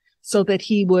mosque so that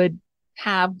he would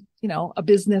have, a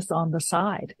business on the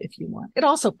side, if you want. It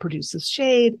also produces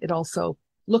shade. It also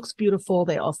looks beautiful.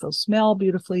 They also smell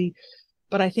beautifully.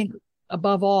 But I think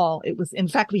above all, in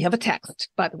fact, we have a text,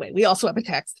 by the way. We also have a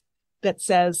text that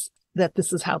says that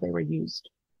this is how they were used.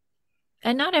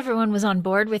 And not everyone was on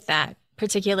board with that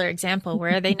particular example,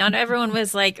 where not everyone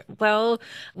was like, well,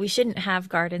 we shouldn't have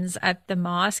gardens at the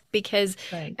mosque because,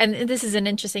 right. And this is an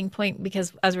interesting point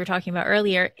because as we were talking about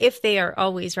earlier, if they are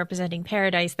always representing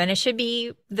paradise, then it should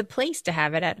be the place to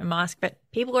have it at a mosque, but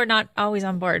people are not always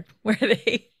on board, were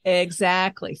they?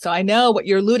 Exactly. So I know what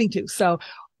you're alluding to. So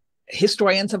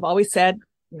historians have always said,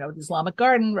 the Islamic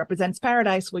garden represents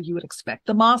paradise. Well, you would expect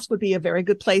the mosque would be a very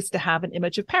good place to have an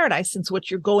image of paradise, since what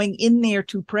you're going in there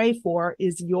to pray for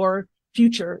is your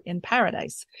future in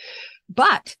paradise.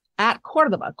 But at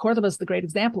Cordoba is the great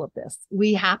example of this.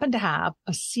 We happen to have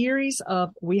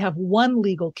we have one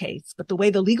legal case, but the way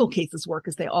the legal cases work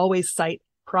is they always cite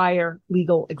prior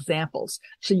legal examples.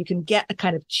 So you can get a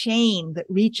kind of chain that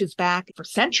reaches back for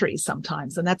centuries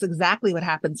sometimes. And that's exactly what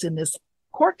happens in this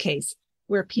court case,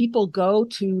 where people go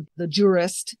to the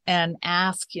jurist and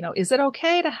ask, is it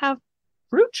okay to have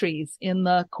fruit trees in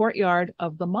the courtyard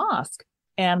of the mosque?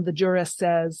 And the jurist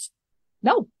says,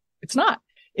 no, it's not.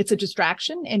 It's a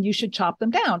distraction and you should chop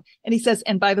them down. And he says,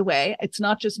 and by the way, it's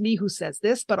not just me who says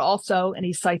this, but also, and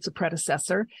he cites a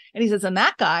predecessor. And he says, and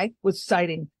that guy was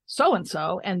citing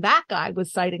so-and-so, and that guy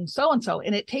was citing so-and-so.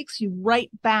 And it takes you right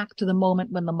back to the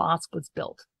moment when the mosque was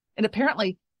built. And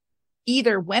apparently,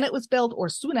 either when it was built or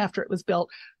soon after it was built,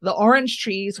 the orange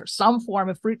trees or some form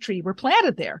of fruit tree were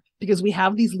planted there, because we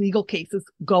have these legal cases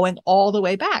going all the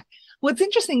way back. What's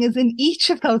interesting is in each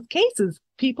of those cases,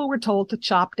 people were told to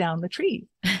chop down the trees.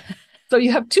 So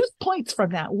you have 2 points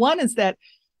from that. One is that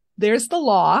there's the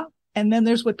law, and then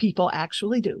there's what people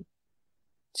actually do.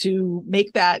 To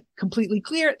make that completely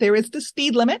clear, there is the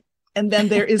speed limit, and then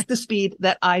there is the speed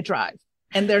that I drive.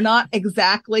 And they're not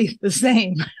exactly the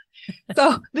same.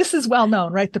 So this is well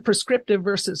known, right? The prescriptive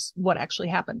versus what actually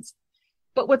happens.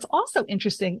 But what's also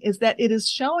interesting is that it is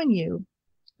showing you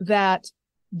that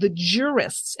the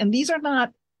jurists, and these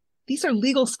are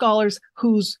legal scholars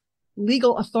whose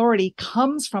legal authority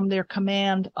comes from their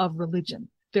command of religion,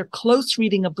 their close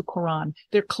reading of the Quran,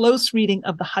 their close reading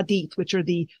of the Hadith, which are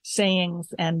the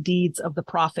sayings and deeds of the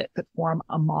prophet that form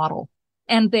a model,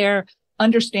 and their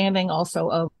understanding also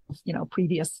of,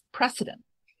 previous precedent.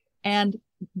 And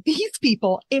these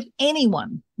people, if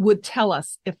anyone, would tell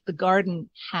us if the garden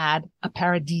had a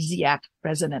paradisiac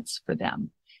resonance for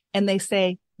them. And they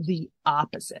say the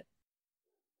opposite.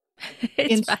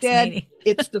 Instead,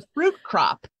 it's the fruit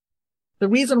crop. The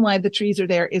reason why the trees are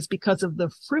there is because of the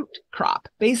fruit crop,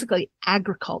 basically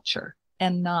agriculture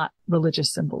and not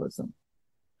religious symbolism.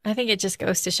 I think it just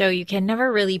goes to show you can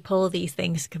never really pull these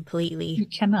things completely. You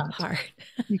cannot. Hard.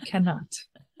 You cannot.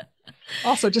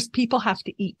 Also, just people have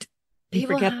to eat.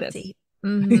 People forget have this. to eat.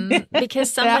 Mm-hmm.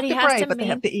 Because somebody they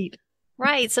have to eat.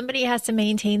 Right. Somebody has to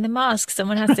maintain the mosque.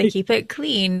 Someone has to keep it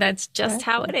clean. That's just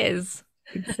how it is.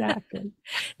 Exactly.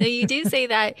 Now, you do say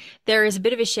that there is a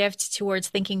bit of a shift towards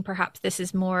thinking perhaps this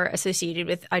is more associated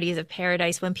with ideas of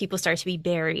paradise when people start to be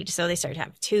buried. So they start to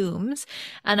have tombs.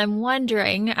 And I'm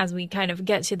wondering, as we kind of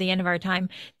get to the end of our time,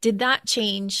 did that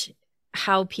change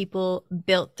how people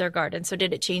built their garden? So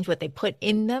did it change what they put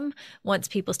in them once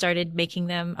people started making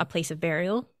them a place of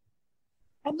burial?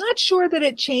 I'm not sure that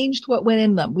it changed what went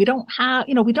in them. We don't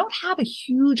have a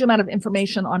huge amount of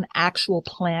information on actual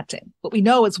planting. What we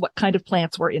know is what kind of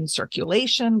plants were in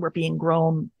circulation, were being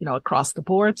grown, across the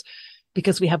boards,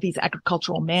 because we have these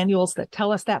agricultural manuals that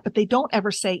tell us that, but they don't ever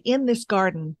say in this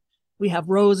garden, we have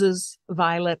roses,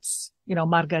 violets,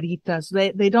 margaritas.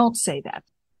 They don't say that.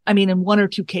 I mean, in 1 or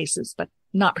 2 cases, but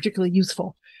not particularly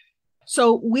useful.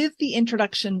 So with the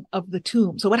introduction of the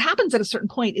tomb, so what happens at a certain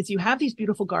point is you have these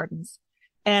beautiful gardens,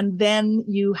 And then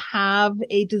you have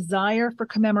a desire for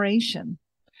commemoration,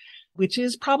 which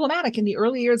is problematic. In the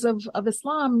early years of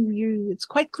Islam, it's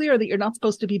quite clear that you're not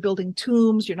supposed to be building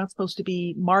tombs. You're not supposed to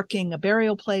be marking a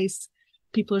burial place.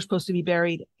 People are supposed to be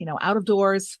buried, out of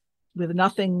doors with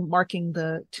nothing marking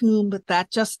the tomb, but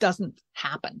that just doesn't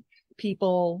happen.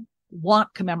 People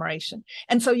want commemoration.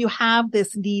 And so you have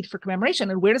this need for commemoration.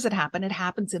 And where does it happen? It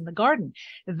happens in the garden.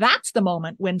 That's the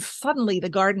moment when suddenly the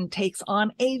garden takes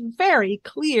on a very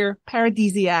clear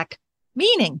paradisiac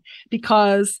meaning,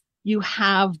 because you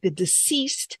have the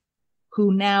deceased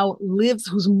who now lives,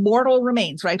 whose mortal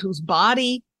remains, right? Whose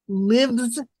body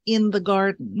lives in the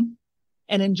garden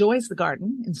and enjoys the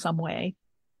garden in some way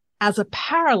as a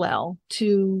parallel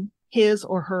to his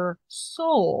or her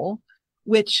soul,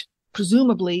 which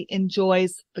presumably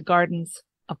enjoys the gardens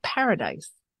of paradise.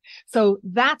 So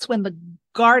that's when the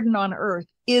garden on earth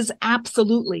is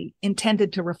absolutely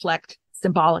intended to reflect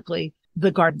symbolically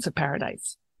the gardens of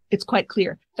paradise. It's quite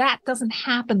clear. That doesn't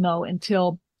happen though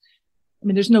until,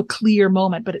 there's no clear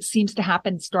moment, but it seems to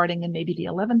happen starting in maybe the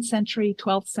 11th century,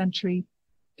 12th century,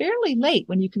 fairly late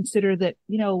when you consider that,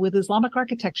 with Islamic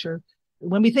architecture,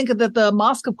 when we think of that the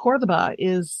Mosque of Cordoba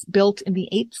is built in the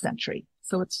 8th century.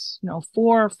 So it's, 400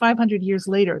 or 500 years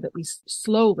later that we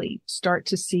slowly start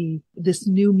to see this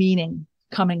new meaning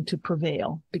coming to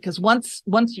prevail. Because once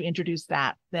you introduce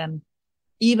that, then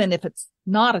even if it's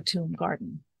not a tomb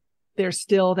garden, there's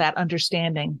still that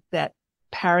understanding that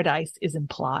paradise is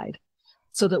implied,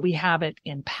 so that we have it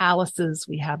in palaces,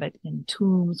 we have it in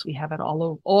tombs, we have it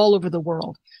all over the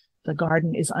world. The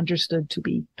garden is understood to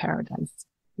be paradise.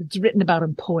 It's written about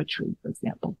in poetry, for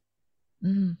example.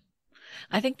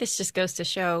 I think this just goes to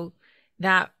show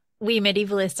that we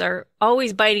medievalists are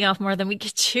always biting off more than we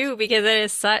could chew, because it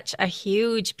is such a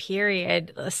huge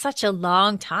period, such a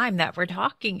long time that we're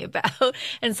talking about,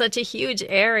 and such a huge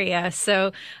area.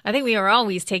 So I think we are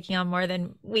always taking on more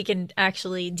than we can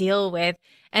actually deal with.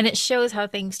 And it shows how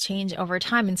things change over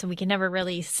time. And so we can never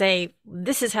really say,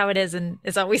 this is how it is, and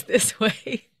it's always this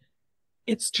way.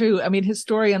 It's true.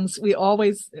 Historians, we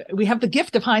have the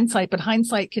gift of hindsight, but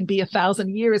hindsight can be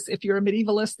 1,000 years if you're a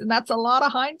medievalist, and that's a lot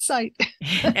of hindsight.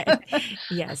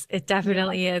 Yes, it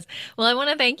definitely is. Well, I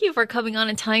want to thank you for coming on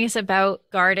and telling us about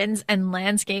gardens and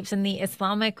landscapes in the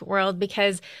Islamic world,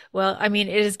 because, it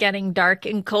is getting dark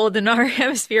and cold in our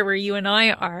hemisphere where you and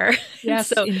I are. Yes,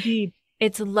 so indeed.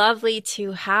 It's lovely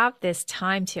to have this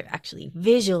time to actually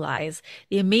visualize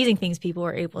the amazing things people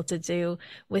were able to do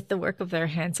with the work of their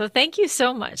hands. So thank you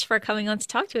so much for coming on to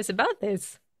talk to us about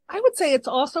this. I would say it's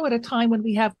also at a time when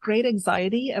we have great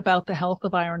anxiety about the health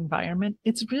of our environment.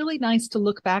 It's really nice to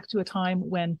look back to a time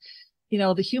when,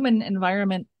 the human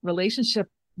environment relationship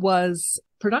was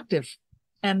productive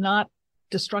and not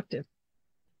destructive.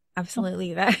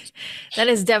 Absolutely. That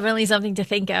is definitely something to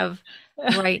think of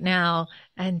right now.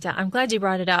 And I'm glad you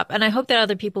brought it up. And I hope that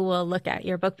other people will look at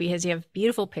your book, because you have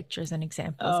beautiful pictures and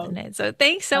examples in it. So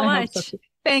thanks so much. So.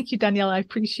 Thank you, Danielle. I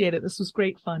appreciate it. This was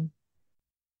great fun.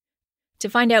 To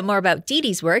find out more about Dee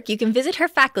Dee's work, you can visit her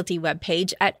faculty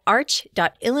webpage at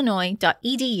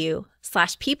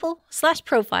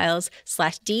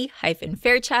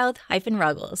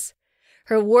arch.illinois.edu/people/profiles/D-Fairchild-Ruggles.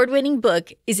 Her award-winning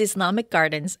book is Islamic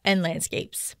Gardens and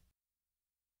Landscapes.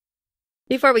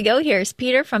 Before we go, here's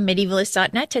Peter from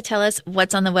medievalist.net to tell us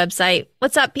what's on the website.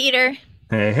 What's up, Peter?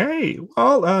 Hey.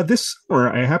 Well, this summer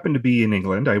I happened to be in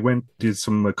England. I did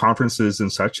some conferences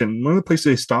and such, and one of the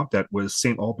places I stopped at was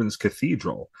St. Albans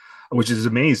Cathedral, which is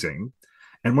amazing.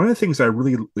 And one of the things I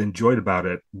really enjoyed about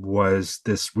it was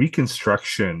this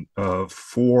reconstruction of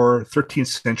 4 13th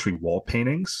century wall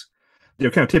paintings.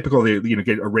 They're kind of typical. They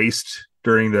get erased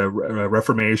during the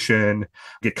Reformation,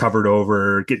 get covered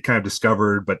over, get kind of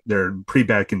discovered, but they're in pretty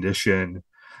bad condition.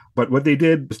 But what they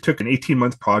did was took an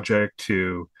 18-month project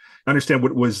to understand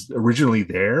what was originally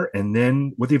there, and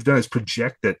then what they've done is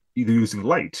project it either using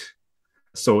light.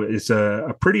 So it's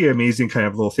a pretty amazing kind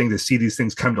of little thing to see these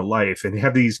things come to life, and they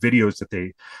have these videos that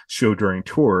they show during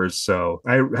tours. So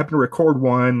I happened to record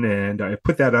one, and I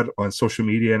put that out on social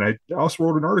media, and I also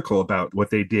wrote an article about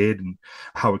what they did and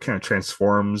how it kind of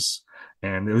transforms.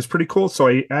 And it was pretty cool. So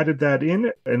I added that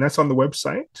in, and that's on the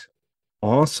website.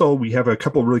 Also, we have a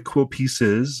couple of really cool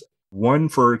pieces. One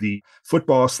for the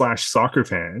football/soccer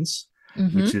fans,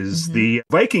 which is the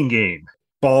Viking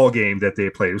ball game that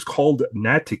they play. It was called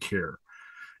Natikir.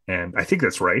 And I think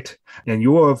that's right. And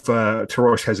Yoav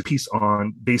Tarosh has a piece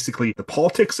on basically the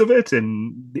politics of it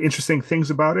and the interesting things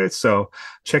about it. So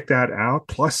check that out.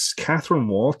 Plus, Catherine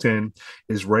Walton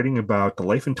is writing about the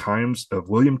life and times of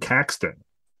William Caxton.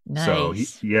 So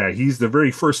Nice. he's the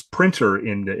very first printer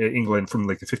in England from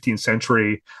like the 15th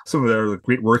century. Some of the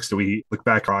great works that we look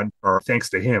back on are thanks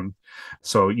to him.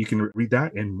 So you can read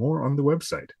that and more on the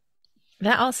website.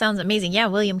 That all sounds amazing. Yeah,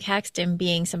 William Caxton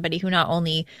being somebody who not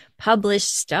only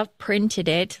published stuff, printed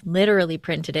it, literally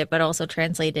printed it, but also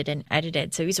translated and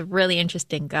edited. So he's a really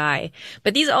interesting guy.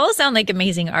 But these all sound like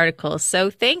amazing articles. So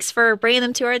thanks for bringing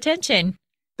them to our attention.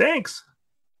 Thanks.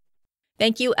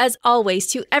 Thank you, as always,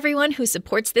 to everyone who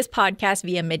supports this podcast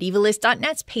via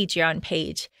medievalist.net's Patreon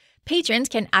page. Patrons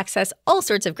can access all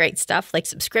sorts of great stuff like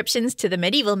subscriptions to the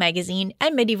Medieval Magazine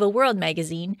and Medieval World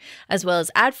Magazine, as well as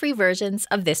ad-free versions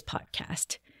of this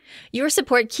podcast. Your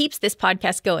support keeps this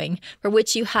podcast going, for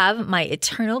which you have my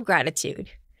eternal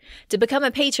gratitude. To become a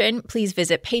patron, please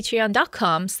visit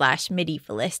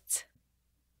patreon.com/medievalists.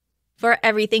 For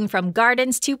everything from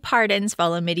gardens to pardons,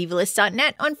 follow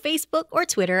medievalist.net on Facebook or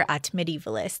Twitter at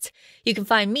Medievalists. You can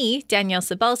find me, Danièle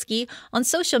Cybulski, on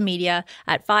social media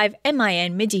at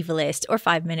 5MIN Medievalist or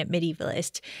 5 Minute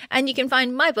Medievalist. And you can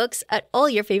find my books at all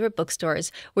your favorite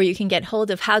bookstores, where you can get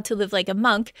hold of How to Live Like a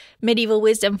Monk, Medieval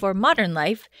Wisdom for Modern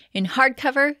Life, in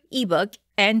hardcover, ebook,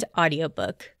 and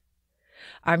audiobook.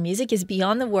 Our music is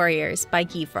Beyond the Warriors by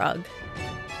Guy Frog.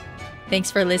 Thanks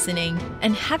for listening,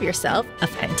 and have yourself a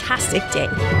fantastic day.